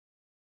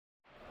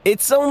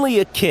It's only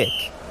a kick,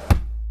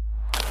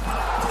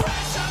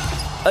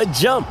 a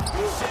jump,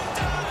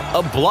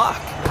 a block.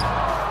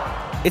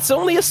 It's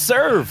only a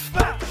serve.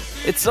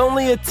 It's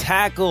only a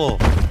tackle,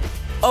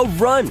 a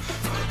run.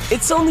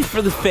 It's only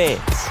for the fans.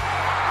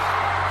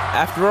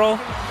 After all,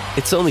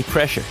 it's only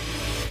pressure.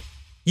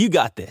 You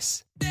got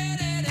this.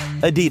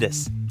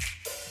 Adidas.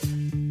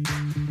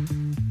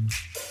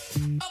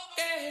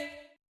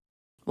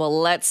 Well,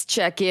 let's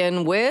check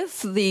in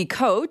with the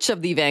coach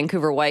of the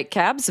Vancouver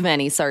Whitecaps,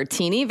 Vanni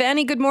Sartini.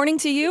 Vanni, good morning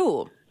to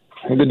you.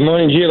 Good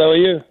morning, Jill. How are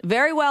you?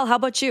 Very well. How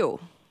about you?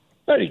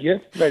 Very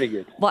good. Very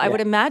good. Well, I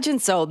would imagine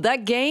so.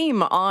 That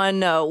game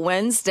on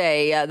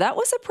Wednesday, that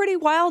was a pretty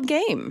wild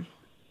game.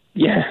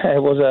 Yeah,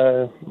 it was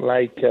a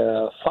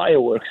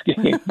fireworks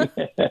game.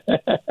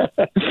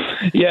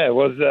 Yeah, it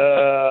was,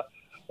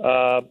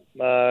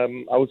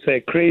 I would say,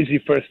 a crazy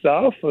first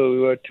half. We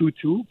were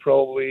 2-2,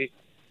 probably.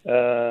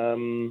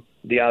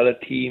 The other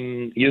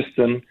team,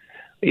 Houston,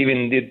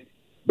 even did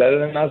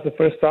better than us the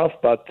first half,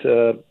 but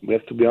we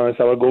have to be honest,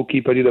 our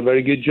goalkeeper did a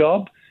very good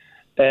job.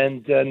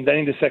 And then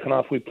in the second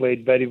half, we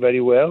played very, very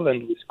well,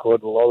 and we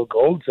scored a lot of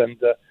goals. And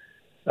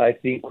I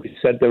think we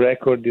set the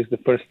record. This is the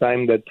first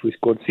time that we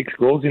scored 6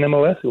 goals in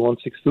MLS. We won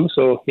 6-2.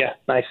 So, yeah,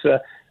 nice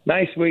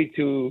way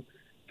to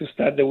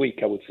start the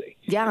week, I would say.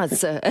 Yeah,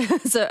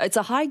 it's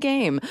a high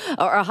game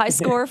or a high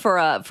score for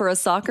a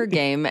soccer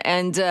game.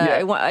 And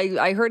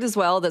I heard as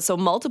well that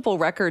multiple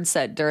records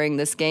set during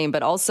this game,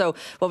 but also,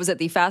 what was it,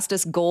 the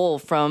fastest goal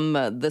from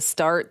the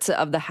start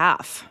of the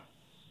half?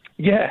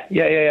 Yeah.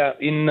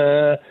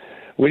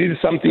 We did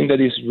something that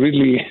is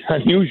really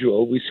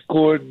unusual. We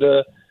scored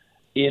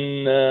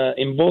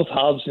in both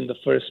halves in the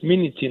first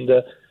minute,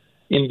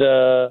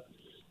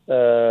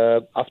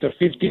 after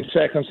 15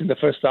 seconds in the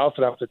first half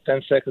and after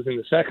 10 seconds in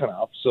the second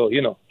half. So,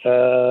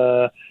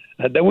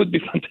 that would be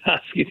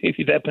fantastic if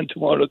it happened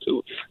tomorrow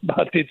too.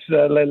 But we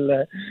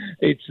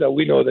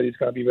know that it's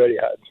going to be very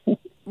hard.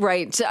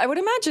 Right. I would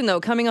imagine, though,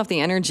 coming off the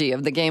energy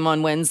of the game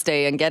on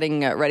Wednesday and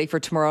getting ready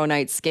for tomorrow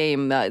night's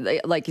game,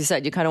 like you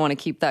said, you kind of want to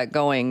keep that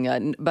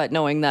going, but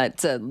knowing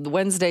that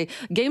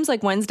games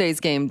like Wednesday's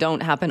game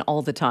don't happen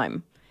all the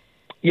time.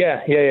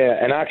 Yeah.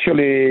 And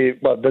actually,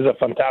 there's a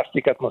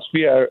fantastic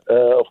atmosphere.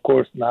 Of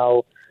course,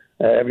 now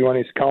everyone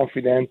is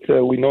confident.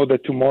 We know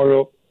that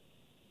tomorrow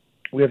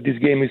we have this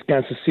game with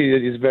Kansas City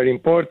that is very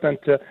important,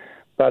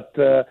 but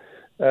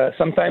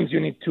sometimes you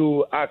need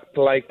to act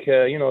like,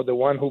 the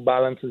one who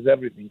balances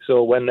everything.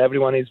 So when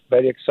everyone is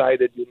very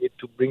excited, you need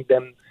to bring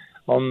them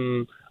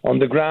on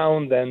the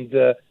ground, and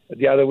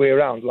the other way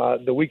around.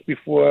 The week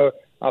before,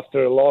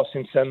 after a loss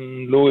in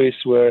St. Louis,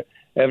 where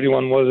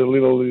everyone was a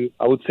little,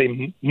 I would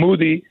say,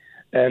 moody,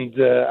 and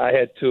I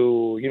had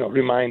to,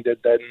 remind them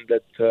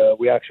that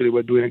we actually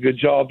were doing a good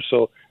job,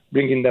 so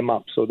bringing them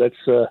up. So that's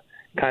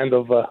kind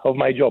of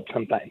my job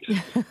sometimes.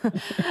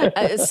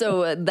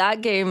 So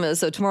that game,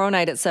 tomorrow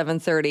night at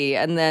 7:30,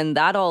 and then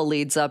that all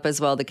leads up as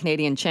well, the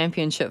Canadian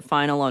Championship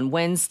final on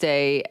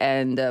Wednesday,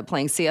 and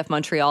playing CF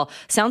Montreal.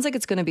 Sounds like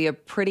it's going to be a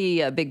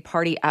pretty big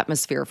party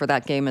atmosphere for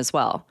that game as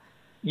well.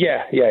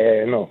 Yeah.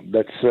 No,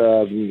 that's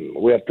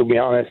we have to be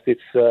honest.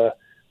 It's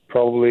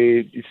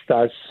probably it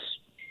starts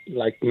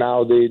like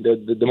now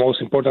the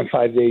most important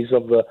 5 days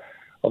of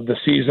the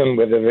season,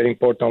 with a very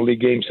important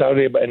league game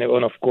Saturday, and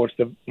of course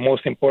the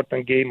most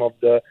important game of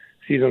the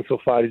season so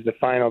far is the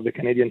final of the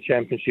Canadian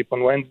Championship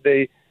on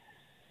Wednesday.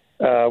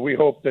 We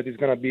hope that there's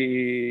going to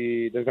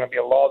be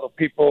a lot of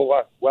people.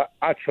 Well,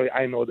 actually,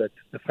 I know that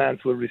the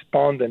fans will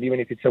respond, and even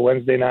if it's a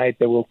Wednesday night,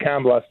 they will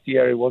come. Last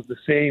year it was the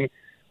same.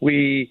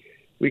 We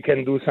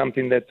can do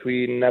something that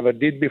we never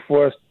did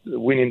before,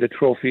 winning the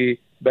trophy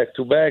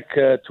back-to-back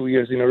 2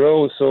 years in a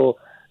row. So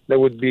that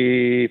would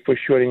be for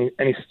sure an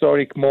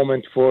historic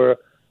moment for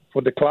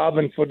the club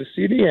and for the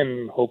city,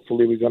 and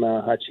hopefully we're going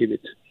to achieve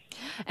it.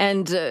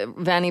 And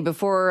Vanni,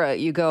 before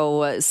you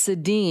go,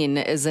 Sedin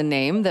is a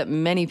name that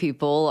many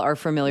people are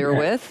familiar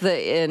with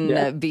in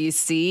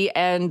BC.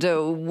 And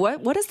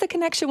what is the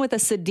connection with a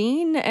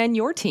Sedin and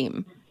your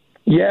team?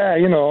 Yeah,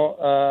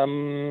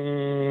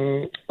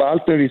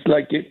 Walter is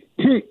like it.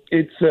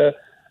 It's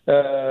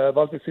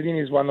Walter Sedin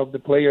is one of the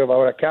players of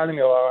our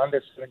academy, of our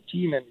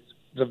under-17, and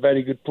he's a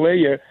very good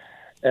player.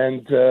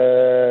 And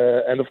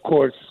of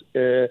course,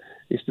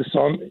 is the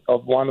son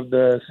of one of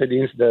the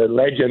Sedins, the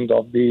legend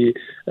of the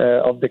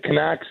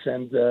Canucks,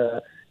 and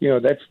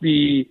that's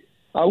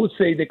I would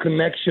say the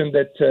connection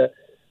that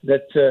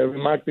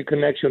remarked the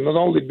connection not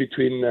only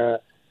between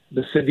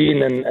the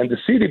Sedin and the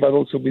city, but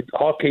also with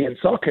hockey and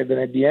soccer. Then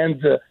at the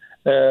end,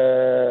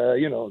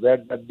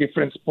 they're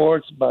different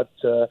sports, but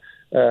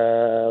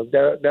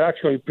they're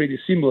actually pretty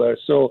similar.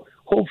 So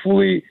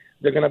hopefully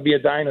they're going to be a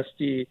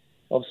dynasty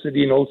of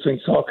Sedin also in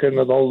soccer,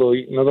 not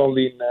only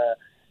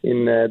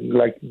in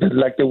like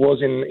there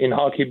was in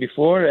hockey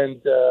before,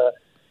 and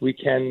we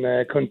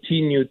can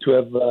continue to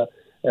have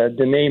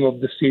the name of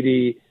the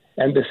city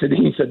and the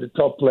Sedins at the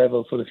top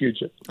level for the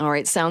future. All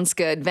right, sounds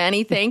good.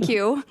 Vanni, thank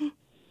you.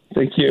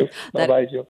 Thank you. Bye-bye, Joe.